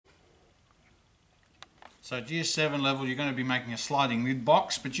So at Year 7 level, you're going to be making a sliding lid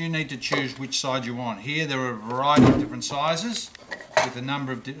box, but you need to choose which side you want. Here there are a variety of different sizes with a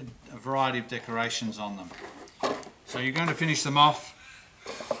variety of decorations on them. So you're going to finish them off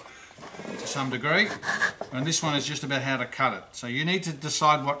to some degree, and this one is just about how to cut it. So you need to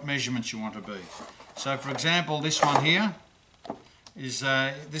decide what measurements you want to be. So for example, this one here is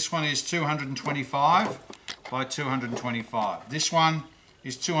 225 by 225. This one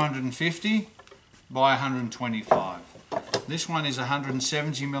is 250 by 125. This one is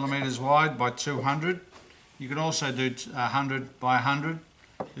 170 millimeters wide by 200. You can also do 100 by 100.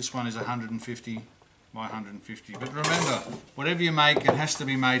 This one is 150 by 150. But remember, whatever you make, it has to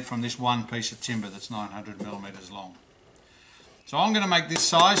be made from this one piece of timber that's 900 millimeters long. So I'm going to make this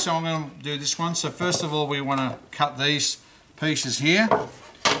size, so I'm going to do this one. So first of all, we want to cut these pieces here.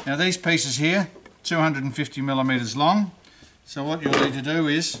 Now these pieces here, 250 millimeters long. So what you'll need to do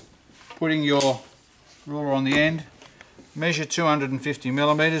is, putting your ruler on the end, measure 250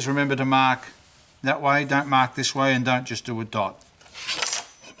 millimeters. Remember to mark that way, don't mark this way, and don't just do a dot.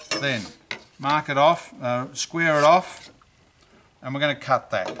 Then mark it off, square it off, and we're going to cut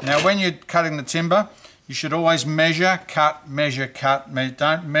that. Now when you're cutting the timber, you should always measure, cut,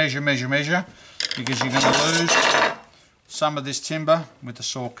 don't measure, measure, because you're going to lose some of this timber with the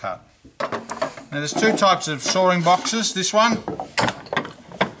saw cut. Now there's two types of sawing boxes. This one,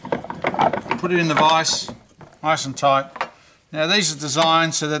 put it in the vise, nice and tight. Now these are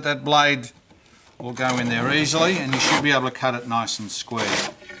designed so that that blade will go in there easily, and you should be able to cut it nice and square.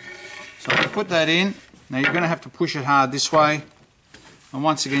 So if you put that in, now you're going to have to push it hard this way, and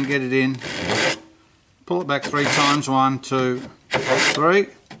once again get it in, pull it back 3 times, 1, 2, 3, and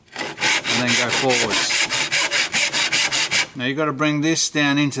then go forwards. Now you've got to bring this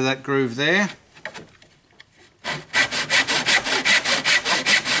down into that groove there.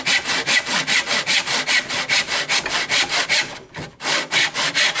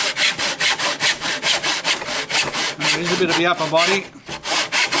 There's a bit of the upper body.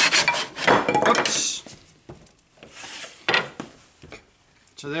 Oops.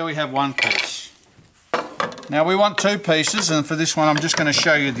 So there we have one piece. Now we want 2 pieces, and for this one I'm just going to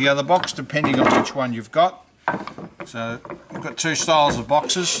show you the other box depending on which one you've got. So we've got 2 styles of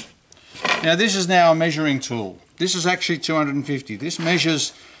boxes. Now this is now a measuring tool. This is actually 250. This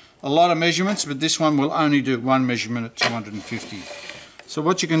measures a lot of measurements, but this one will only do one measurement at 250. So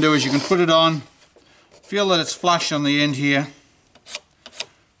what you can do is you can put it on, feel that it's flush on the end here,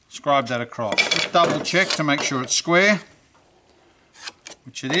 scribe that across. Just double check to make sure it's square,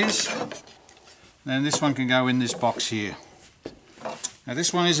 which it is. Then this one can go in this box here. Now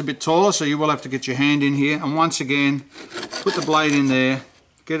this one is a bit taller, so you will have to get your hand in here, and once again put the blade in there,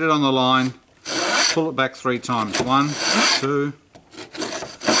 get it on the line, pull it back 3 times. 1, 2,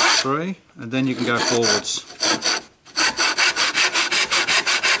 3, and then you can go forwards.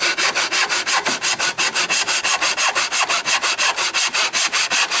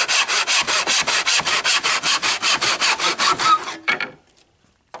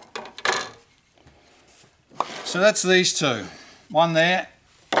 So that's these 2. One there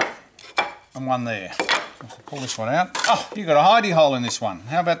and one there. I'll pull this one out. Oh, you've got a hidey hole in this one.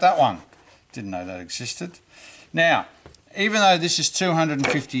 How about that one? Didn't know that existed. Now, even though this is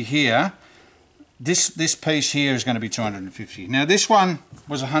 250 here, this piece here is going to be 250. Now this one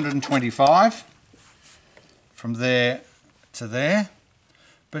was 125 from there to there.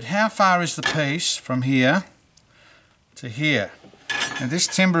 But how far is the piece from here to here? Now this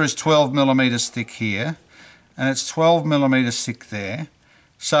timber is 12 millimeters thick here, and it's 12 millimeters thick there.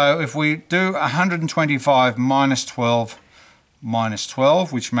 So if we do 125 minus 12 minus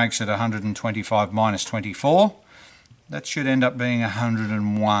 12, which makes it 125 minus 24, that should end up being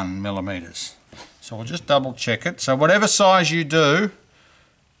 101 millimeters. So we'll just double check it. So whatever size you do,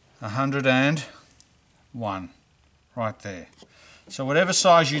 101, right there. So whatever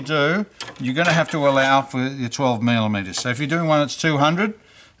size you do, you're going to have to allow for your 12 millimeters. So if you're doing one that's 200,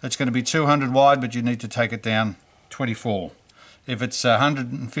 that's going to be 200 wide, but you need to take it down 24. If it's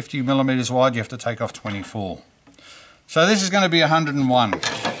 150 millimeters wide, you have to take off 24. So this is going to be 101.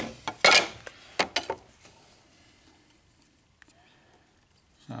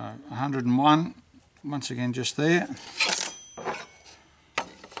 So 101, once again just there.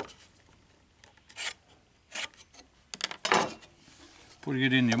 Putting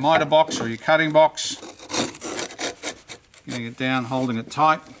it in your miter box or your cutting box. Getting it down, holding it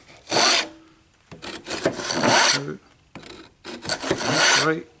tight. 2,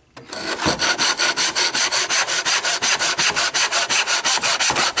 3.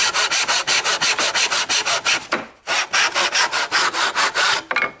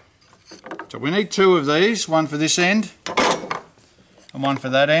 So we need two of these, one for this end and one for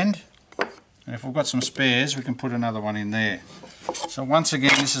that end. And if we've got some spares, we can put another one in there. So once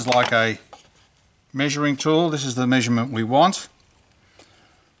again, this is like a measuring tool. This is the measurement we want.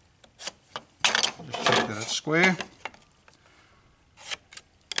 Just check that it's square.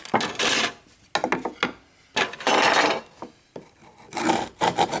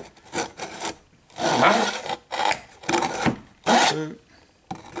 Two,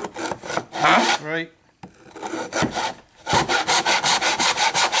 three.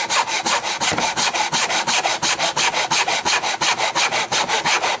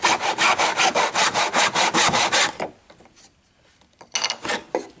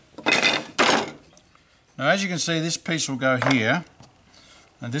 Now as you can see, this piece will go here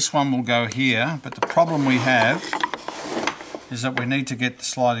and this one will go here, but the problem we have is that we need to get the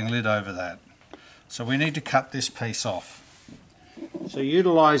sliding lid over that. So we need to cut this piece off. So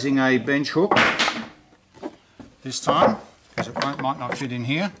utilising a bench hook this time, because it might not fit in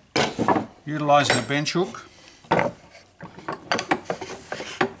here, utilising a bench hook,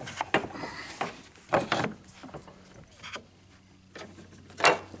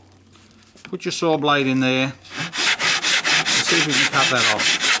 put your saw blade in there and see if we can cut that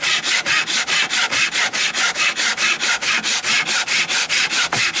off.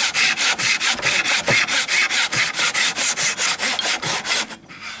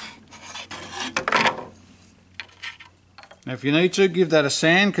 Now if you need to, give that a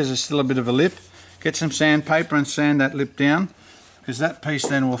sand because there's still a bit of a lip. Get some sandpaper and sand that lip down, because that piece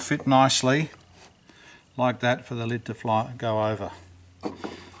then will fit nicely like that for the lid to go over.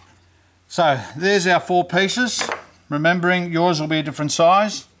 So there's our four pieces. Remembering yours will be a different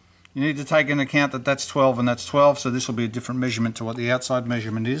size. You need to take into account that that's 12 and that's 12, so this will be a different measurement to what the outside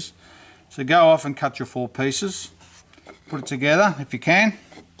measurement is. So go off and cut your four pieces. Put it together if you can,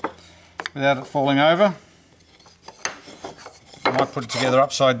 without it falling over. I might put it together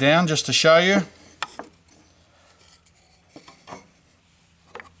upside down just to show you.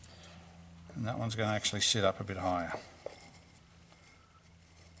 And that one's going to actually sit up a bit higher.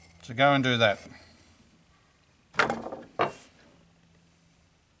 So go and do that.